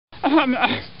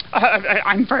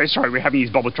I'm very sorry we're having these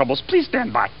bubble troubles. Please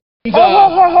stand by.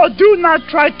 Oh, do not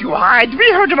try to hide.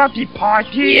 We heard about the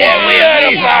party. Yeah, we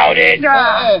heard about it.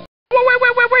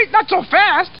 Wait, not so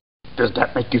fast. Does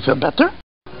that make you feel better?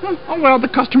 Oh, well, the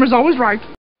customer's always right.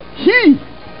 He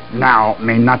now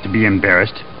may not be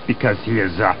embarrassed because he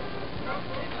is,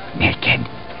 naked.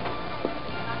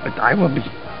 But I will be.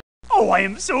 Oh, I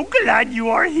am so glad you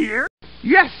are here.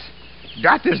 Yes,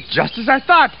 that is just as I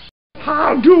thought.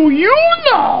 How do you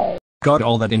know? Got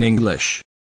all that in English.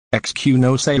 XQ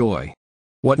no say oi.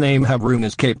 What name have Rune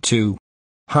escaped to?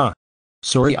 Huh.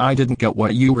 Sorry I didn't get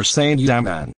what you were saying, you damn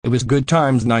man. It was good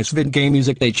times, nice vid game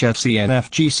music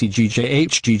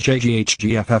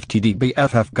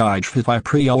HFCNFGCGJHGGFFTDBFF guide. If I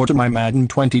pre-order my Madden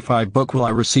 25 book, will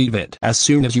I receive it as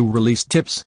soon as you release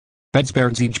tips?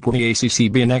 Bedsberg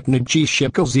ZJPACCB and ECNIG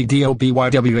Shipko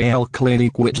ZDOBYWAL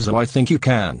Clinic Witzo. I think you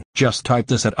can. Just type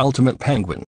this at Ultimate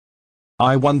Penguin.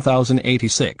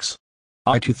 I-1086.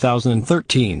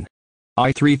 I-2013.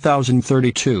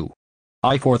 I-3032.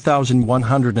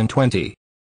 I-4120.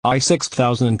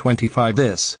 I-6025.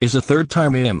 This is the third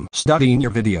time I'm studying your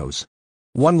videos.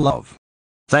 One love.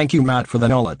 Thank you, Matt, for the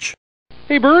knowledge.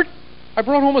 Hey, Bert. I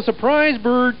brought home a surprise,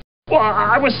 Bert. Well,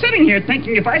 I was sitting here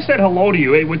thinking if I said hello to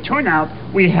you, it would turn out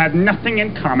we had nothing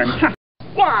in common.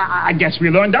 Well, I guess we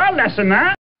learned our lesson,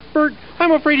 huh? Bert,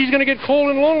 I'm afraid he's going to get cold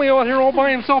and lonely out here all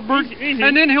by himself, Bert. Easy.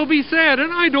 And then he'll be sad,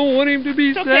 and I don't want him to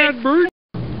be sad, Bert.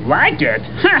 Like it?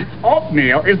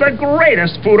 Oatmeal is the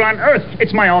greatest food on earth.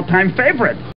 It's my all-time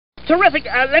favorite. Terrific.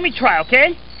 Let me try,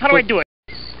 okay? How do I do it?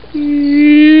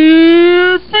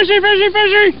 Fishy!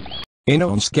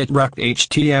 Inon Sketrak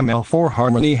HTML4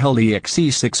 Harmony Held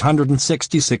EXE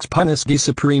 666 Punis D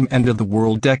Supreme End of the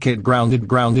World Decade Grounded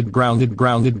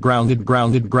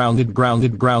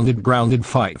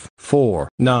 5 4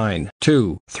 9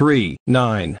 2 3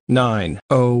 9 9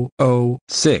 0 0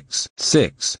 6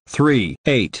 6 3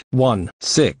 8 1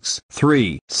 6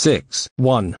 3 6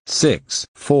 1 6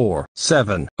 4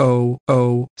 7 0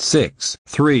 0 6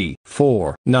 3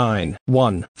 4 9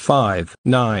 1 5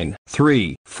 9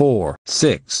 3 4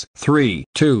 6 3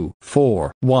 2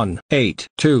 4 1 8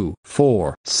 2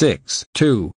 4 6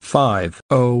 2 5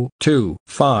 0 2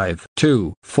 5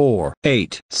 2 4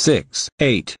 8 6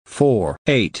 8 4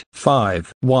 8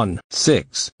 5 1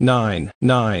 6 9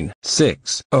 9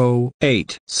 6 0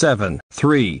 8 7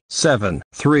 3 7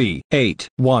 3 8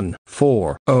 1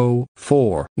 4 0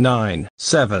 4 9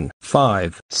 7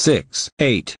 5 6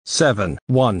 8 7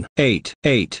 1 8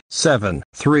 8 7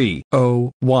 3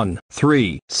 0 1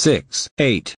 3 6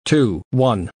 8 2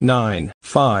 1 9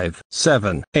 5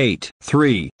 7 8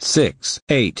 3 6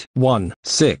 8 1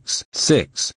 6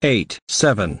 6 8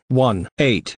 7 1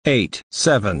 8 8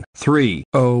 7 3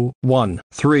 0 1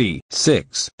 3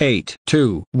 6 8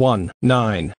 2 1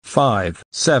 9 5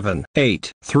 7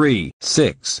 8 3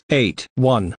 6 8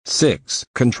 1 6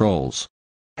 Controls.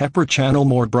 Pepper Channel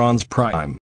More Bronze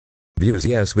Prime. Views.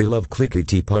 Yes, we love clicky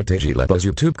tea partage. Let us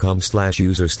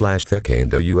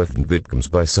youtube.com/user/thekando vidcoms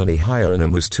by Sunny Hire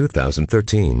and was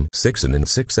 2013 6 in and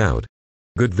 6 out.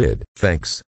 Good vid,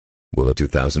 thanks. Will a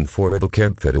 2004 Rebel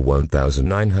Cab fit a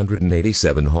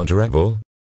 1987 Honda Rebel?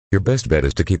 Your best bet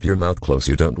is to keep your mouth closed.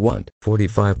 You don't want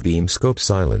 45 beam scope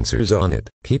silencers on it.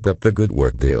 Keep up the good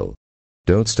work, Bill.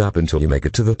 Don't stop until you make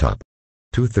it to the top.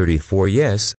 234.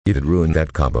 Yes, you did ruin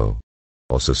that combo.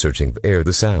 Also searching for Air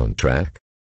the soundtrack.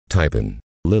 Type in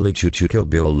Lily Choo Choo Kill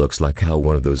Bill. Looks like how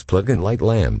one of those plug-in light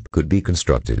lamp could be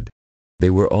constructed. They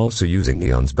were also using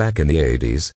neons back in the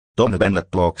 80s. Don Bennett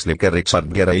talks like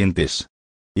Richard Gere in this.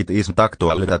 It isn't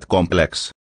actually that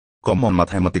complex. Common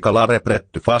mathematical are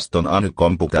represented fast on any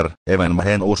computer, even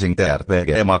when using the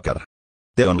RPG Maker.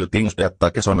 The only things that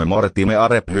take some memory time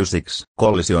are physics,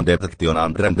 collision detection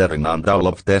and rendering, and all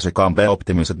of these can be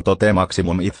optimized to the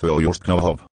maximum if you just know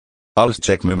how. I'll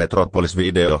check my Metropolis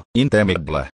video in the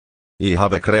middle. I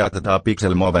have created a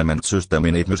pixel movement system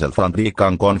in it myself and I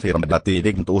can confirm that I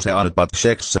didn't use any patch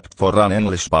except for an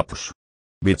English purpose.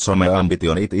 With some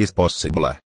ambition it is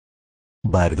possible.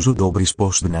 Bardzo dobry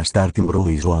sposób na startem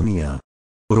proizłania.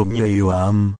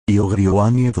 Romiejuam, i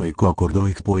ogrywanie twojego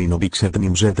akordoich powinno być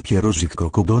setnym rzet pierożych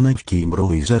krokodonach kim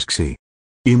proizaksy.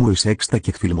 I mój seks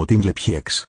takich filmotim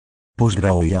lepsieks.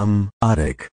 Pozdrawiam,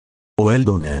 Arek. O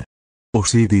Eldone. O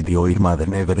CDD your mother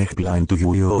never explained to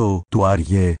you to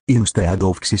argue, instead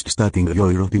of stating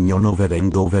your opinion over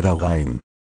and over again.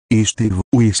 Instead,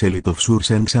 we sell it of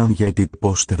source and get it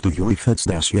posted to you if that's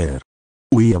the share.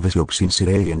 We have job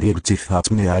sincere and if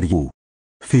that's me are you.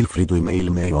 Feel free to email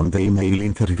me on the email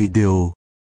in the video.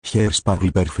 Here's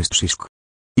Parley Perfect Sisk.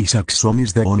 Isaacson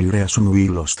is the only reason we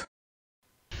lost.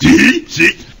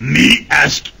 See, me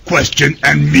asked question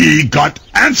and me got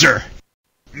answer.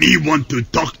 Me want to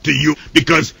talk to you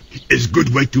because it's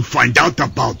good way to find out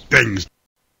about things.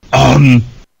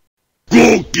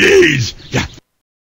 Cookies!